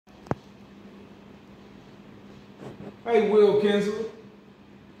Hey, Will Kinsler,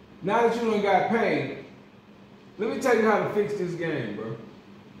 now that you done got paid, let me tell you how to fix this game, bro.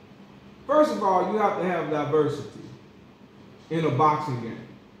 First of all, you have to have diversity in a boxing game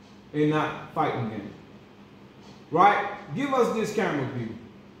and not fighting game. Right? Give us this camera view.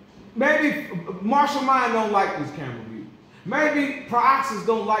 Maybe Marshall Mine don't like this camera view. Maybe Proxys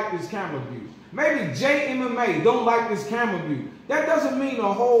don't like this camera view. Maybe JMMA don't like this camera view. That doesn't mean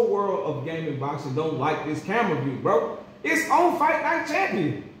the whole world of gaming boxing don't like this camera view, bro. It's on Fight Night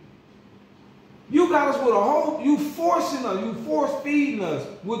Champion. You got us with a whole, you forcing us, you force feeding us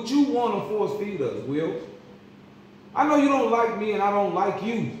what you want to force feed us, Will. I know you don't like me and I don't like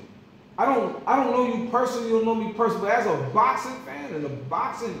you. I don't know you personally, you don't know me personally, but as a boxing fan and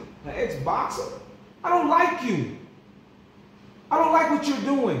an ex-boxer, I don't like you. I don't like what you're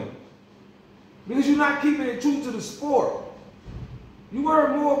doing because you're not keeping it true to the sport. You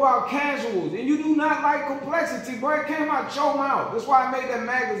worry more about casuals and you do not like complexity, bro. It came out your mouth. That's why I made that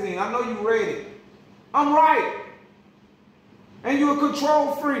magazine. I know you read it. I'm right. And you're a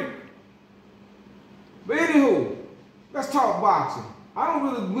control freak. But anywho, let's talk boxing. I don't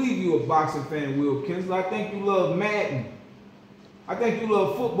really believe you're a boxing fan, Will Kinsler. I think you love Madden. I think you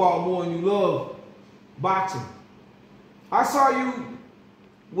love football more than you love boxing. I saw you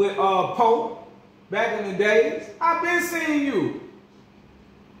with Pope back in the days. I've been seeing you.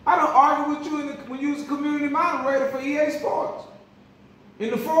 I don't argue with you when you was a community moderator for EA Sports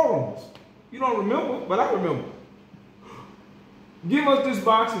in the forums. You don't remember, but I remember. Give us this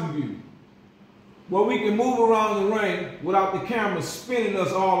boxing view where we can move around the ring without the camera spinning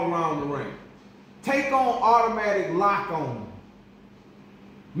us all around the ring. Take on automatic lock on.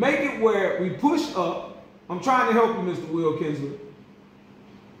 Make it where we push up. I'm trying to help you, Mr. Will Kinsler.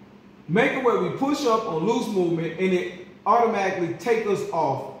 Make it where we push up on loose movement and it automatically take us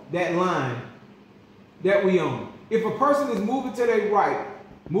off that line that we own. If a person is moving to their right,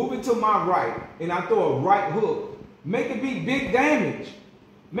 moving to my right, and I throw a right hook, make it be big damage.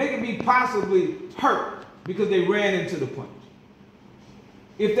 Make it be possibly hurt because they ran into the punch.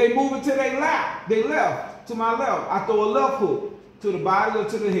 If they move it to their left, to my left, I throw a left hook to the body or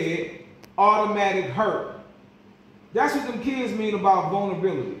to the head, automatic hurt. That's what them kids mean about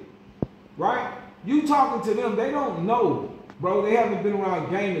vulnerability, right? You talking to them, they don't know, bro. They haven't been around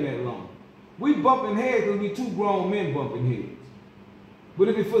gaming that long. We bumping heads because we two grown men bumping heads. But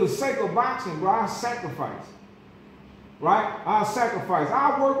if it's for the sake of boxing, bro, I sacrifice. Right? I'll sacrifice.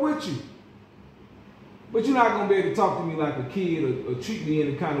 I'll work with you. But you're not going to be able to talk to me like a kid or treat me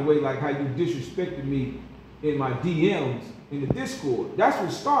in the kind of way like how you disrespected me in my DMs in the Discord. That's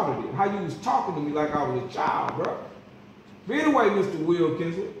what started it. How you was talking to me like I was a child, bro. But anyway, Mr. Will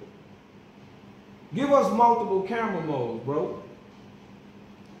Kinsler, give us multiple camera modes, bro.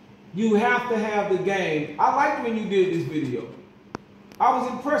 You have to have the game. I liked when you did this video. I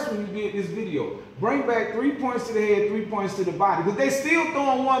was impressed when you did this video. Bring back 3 points to the head, 3 points to the body. Because they still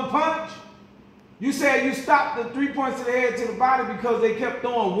throwing one punch. You said you stopped the 3 points to the head to the body because they kept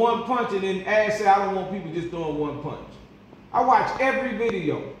throwing one punch and then Ash said, I don't want people just throwing one punch. I watch every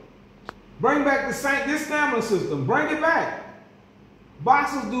video. Bring back this stamina system. Bring it back.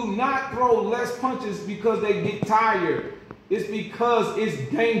 Boxers do not throw less punches because they get tired. It's because it's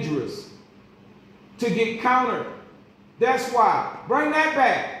dangerous to get countered. That's why. Bring that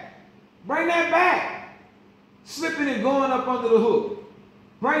back. Bring that back. Slipping and going up under the hook.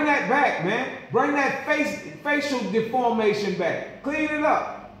 Bring that back, man. Bring that facial deformation back. Clean it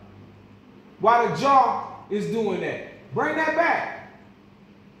up. While the jaw is doing that. Bring that back.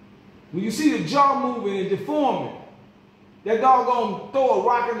 When you see the jaw moving and deforming, that dog gonna throw a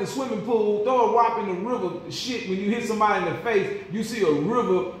rock in the swimming pool, throw a rock in the river. Shit, when you hit somebody in the face, you see a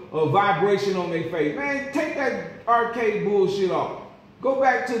river of vibration on their face. Man, take that arcade bullshit off. Go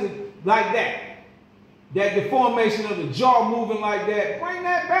back to like that. That deformation of the jaw moving like that. Bring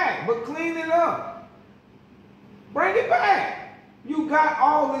that back, but clean it up. Bring it back. You got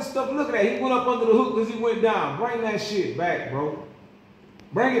all this stuff. Look at that. He went up under the hook because he went down. Bring that shit back, bro.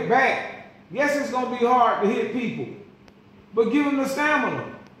 Bring it back. Yes, it's gonna be hard to hit people. But give them the stamina.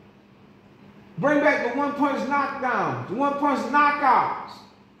 Bring back the one-punch knockdowns, the one-punch knockouts.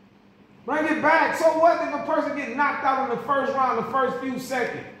 Bring it back. So what if a person gets knocked out in the first round, the first few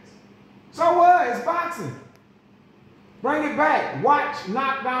seconds? So what? It's boxing. Bring it back. Watch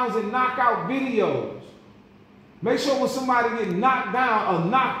knockdowns and knockout videos. Make sure when somebody gets knocked down or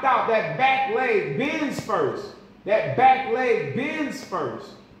knocked out, that back leg bends first. That back leg bends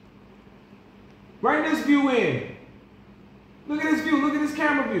first. Bring this view in. Look at this view. Look at this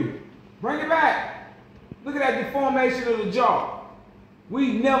camera view. Bring it back. Look at that deformation of the jaw.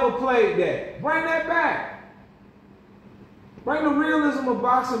 We never played that. Bring that back. Bring the realism of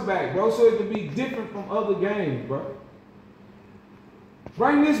boxing back, bro, so it can be different from other games, bro.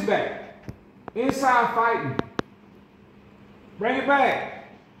 Bring this back. Inside fighting. Bring it back.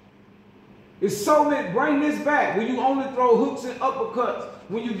 It's so lit. Bring this back when you only throw hooks and uppercuts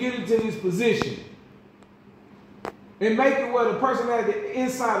when you get into this position. And make it where the person that has the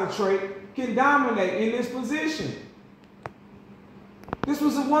insider trait can dominate in this position. This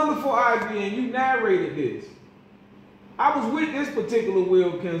was a wonderful idea, and you narrated this. I was with this particular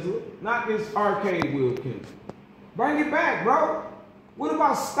Will Kinsler, not this arcade Will Kinsler. Bring it back, bro. What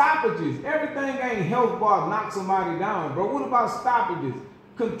about stoppages? Everything ain't health bar knock somebody down, bro. What about stoppages?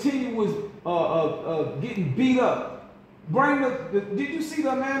 Continuous getting beat up. Bring did you see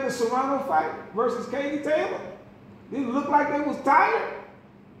the Amanda Serrano fight versus Katie Taylor? Did it look like they was tired?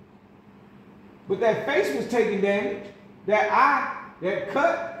 But that face was taking damage. That eye, that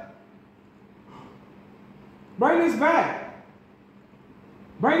cut. Bring this back.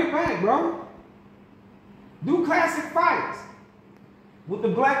 Bring it back, bro. Do classic fights with the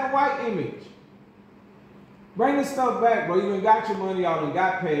black and white image. Bring this stuff back, bro. You done got your money, y'all done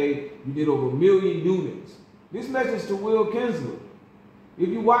got paid. You did over 1 million units. This message to Will Kinsler. If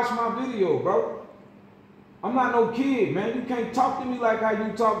you watch my video, bro, I'm not no kid, man. You can't talk to me like how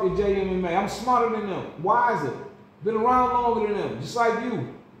you talk to JMMA. I'm smarter than them, wiser, been around longer than them, just like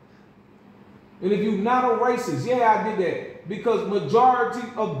you. And if you're not a racist, yeah, I did that. Because majority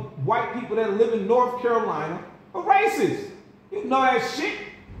of white people that live in North Carolina are racist. You know that shit.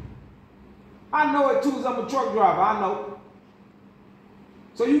 I know it too, as I'm a truck driver, I know.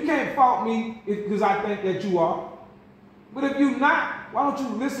 So you can't fault me because I think that you are. But if you're not, why don't you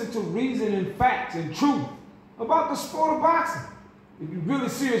listen to reason and facts and truth about the sport of boxing? If you're really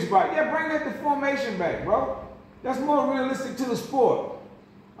serious about it, yeah, bring that to formation back, bro. That's more realistic to the sport.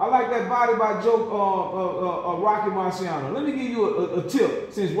 I like that body by Rocky Marciano. Let me give you a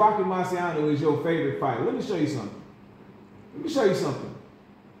tip, since Rocky Marciano is your favorite fighter. Let me show you something. Let me show you something.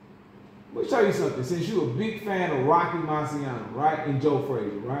 Let me show you something. Since you're a big fan of Rocky Marciano, right, and Joe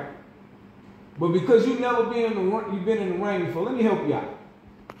Frazier, right? But because you've never been in the you've been in the ring before, let me help you out.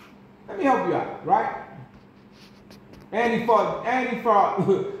 Let me help you out, right? And he fought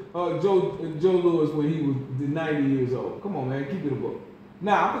Joe Lewis when he was 90 years old. Come on, man, keep it a book.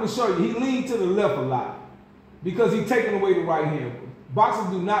 Now I'm going to show you. He leaned to the left a lot because he's taking away the right hand.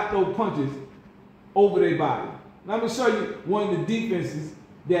 Boxers do not throw punches over their body. Now I'm going to show you one of the defenses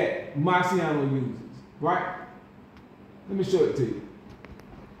that Marciano uses, right? Let me show it to you.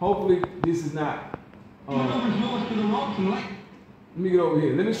 Hopefully this is not. Let me get over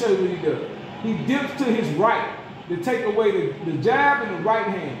here. Let me show you what he does. He dips to his right to take away the jab and the right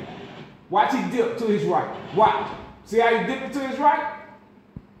hand. Watch he dip to his right. Watch. See how he dipped to his right?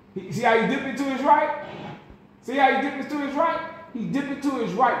 See how he dipped into his right? See how he dipped into his right? He dipped into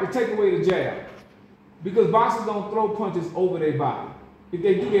his right to take away the jab. Because boxers don't throw punches over their body. If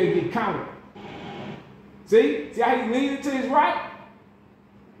they do, they'll get countered. See? See how he leaned into his right?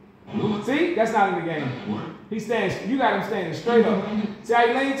 See? That's not in the game. He stands, you got him standing straight up. See how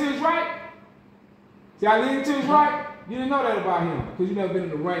he leaned to his right? See how he leaned to his right? You didn't know that about him because you never been in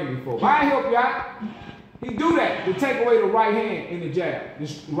the ring before. But I help you out. He do that to take away the right hand in the jab. The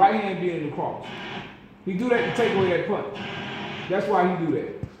right hand being in the cross. He do that to take away that punch. That's why he do that.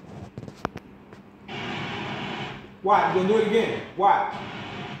 Watch, he's gonna do it again. Watch.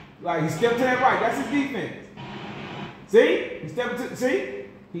 Like he stepped to that right. That's his defense. See? He stepped to, see?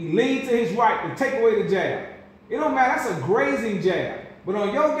 He leaned to his right to take away the jab. It don't matter, that's a grazing jab. But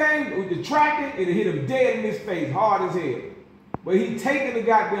on your game, with the tracking, it'll hit him dead in his face, hard as hell. But he taking the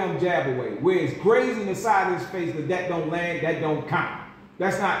goddamn jab away, where it's grazing the side of his face, but that don't land, that don't count.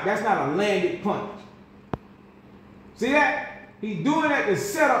 That's not a landed punch. See that? He's doing that to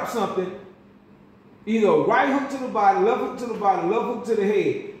set up something, either a right hook to the body, left hook to the body, left hook to the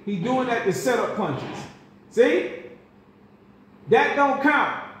head. He's doing that to set up punches. See? That don't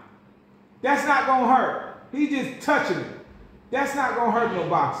count. That's not gonna hurt. He's just touching it. That's not gonna hurt no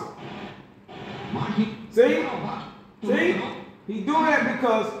boxer. See? See? He's doing that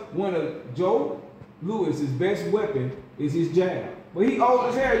because one of Joe Lewis's best weapon is his jab. But he old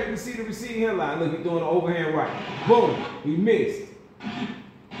as hell. You can see the receding hairline. Look, he's doing the overhand right. Boom. He missed.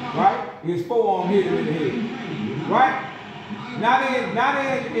 Right? His forearm hit him in the head. Right? Not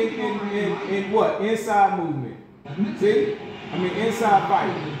in what? Inside movement. See? I mean inside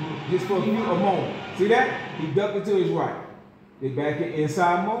fight. Just for a moment. See that? He ducked it to his right. They back in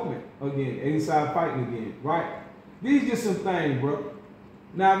inside moment again. Inside fighting again. Right? These just some things, bro.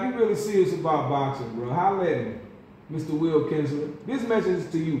 Now, if you're really serious about boxing, bro, holla at me, Mr. Will Kinsler. This message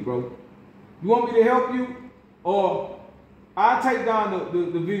is to you, bro. You want me to help you, or I take down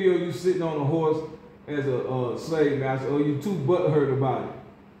the video you sitting on a horse as a slave master, or you too butthurt about it.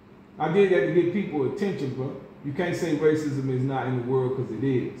 I did that to get people attention, bro. You can't say racism is not in the world, because it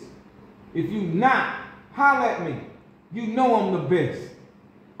is. If you not, holler at me. You know I'm the best.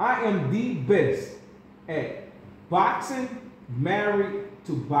 I am the best at boxing married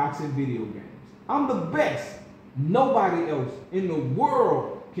to boxing video games. I'm the best. Nobody else in the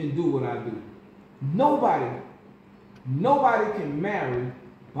world can do what I do. Nobody can marry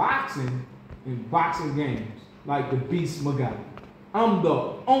boxing and boxing games like the Beast Magai.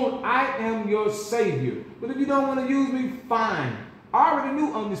 I am your savior. But if you don't want to use me, fine. I already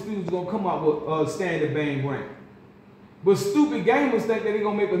knew Undisputed was going to come up with standard bang rank. But stupid gamers think that they're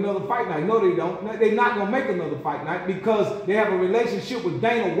going to make another fight night. No, they don't. They're not going to make another fight night because they have a relationship with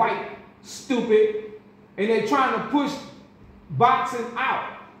Dana White, stupid. And they're trying to push boxing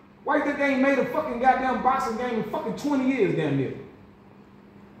out. Why do you think they ain't made a fucking goddamn boxing game in fucking 20 years damn near?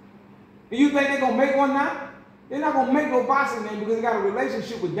 And you think they're going to make one now? They're not going to make no boxing game because they got a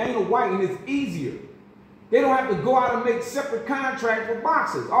relationship with Dana White and it's easier. They don't have to go out and make separate contracts with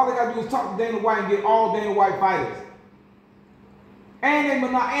boxers. All they got to do is talk to Dana White and get all Dana White fighters. And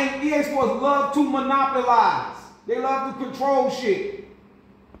EA Sports love to monopolize. They love to control shit.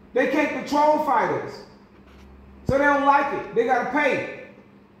 They can't control fighters. So they don't like it. They got to pay.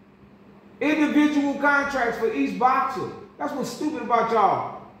 Individual contracts for each boxer. That's what's stupid about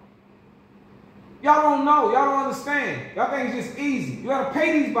y'all. Y'all don't know. Y'all don't understand. Y'all think it's just easy. You got to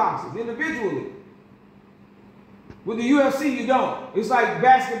pay these boxers individually. With the UFC, you don't. It's like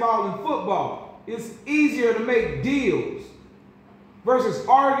basketball and football. It's easier to make deals versus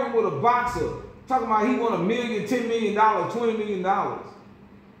arguing with a boxer, talking about he won $1 million, $10 million, $20 million.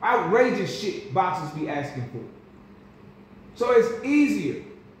 Outrageous shit boxers be asking for. So it's easier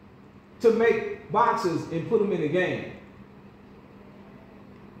to make boxers and put them in a game.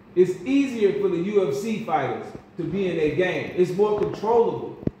 It's easier for the UFC fighters to be in a game. It's more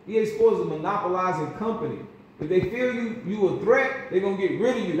controllable. EA Sports is a monopolizing company. If they feel you a threat, they're going to get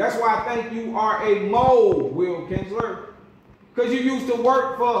rid of you. That's why I think you are a mole, Will Kinsler. Because you used to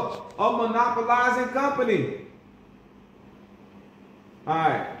work for a monopolizing company. All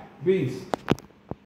right, peace.